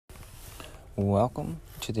Welcome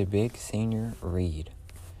to the Big Senior Read,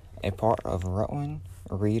 a part of Rutland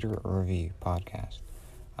Reader Review podcast.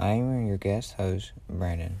 I am your guest host,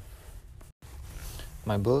 Brandon.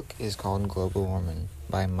 My book is called Global Warming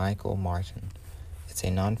by Michael Martin. It's a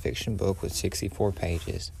nonfiction book with 64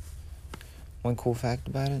 pages. One cool fact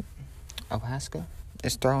about it, Alaska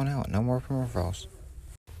is throwing out no more permafrost.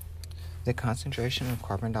 The concentration of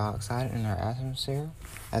carbon dioxide in our atmosphere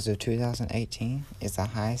as of 2018 is the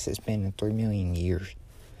highest it's been in 3 million years.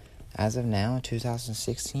 As of now,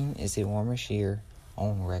 2016 is the warmest year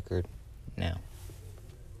on record now.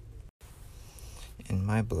 In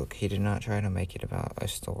my book, he did not try to make it about a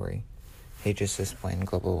story. He just explained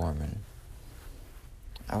global warming.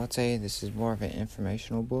 I would say this is more of an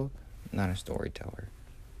informational book, not a storyteller.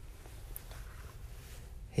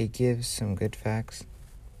 He gives some good facts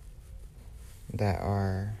that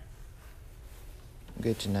are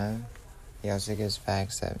good to know. He also gives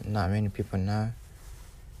facts that not many people know.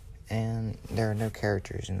 And there are no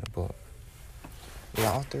characters in the book. The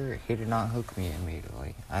author, he did not hook me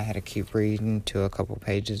immediately. I had to keep reading to a couple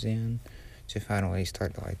pages in to finally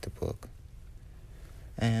start to like the book.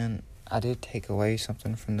 And I did take away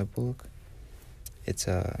something from the book. It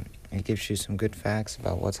gives you some good facts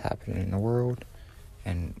about what's happening in the world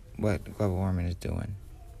and what global warming is doing.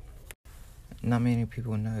 Not many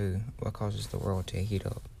people know what causes the world to heat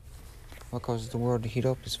up. What causes the world to heat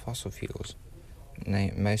up is fossil fuels.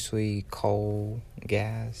 Mostly coal,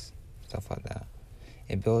 gas, stuff like that.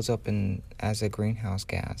 It builds up as a greenhouse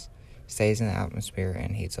gas, stays in the atmosphere,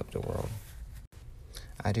 and heats up the world.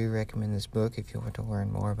 I do recommend this book if you want to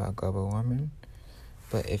learn more about global warming.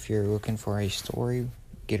 But if you're looking for a story,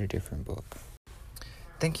 get a different book.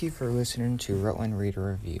 Thank you for listening to Rutland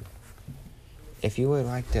Reader Review. If you would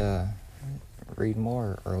like to read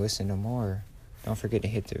more or listen to more, don't forget to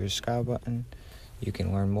hit the subscribe button. You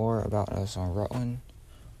can learn more about us on Rutland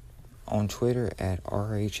on Twitter at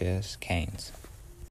RHS Canes.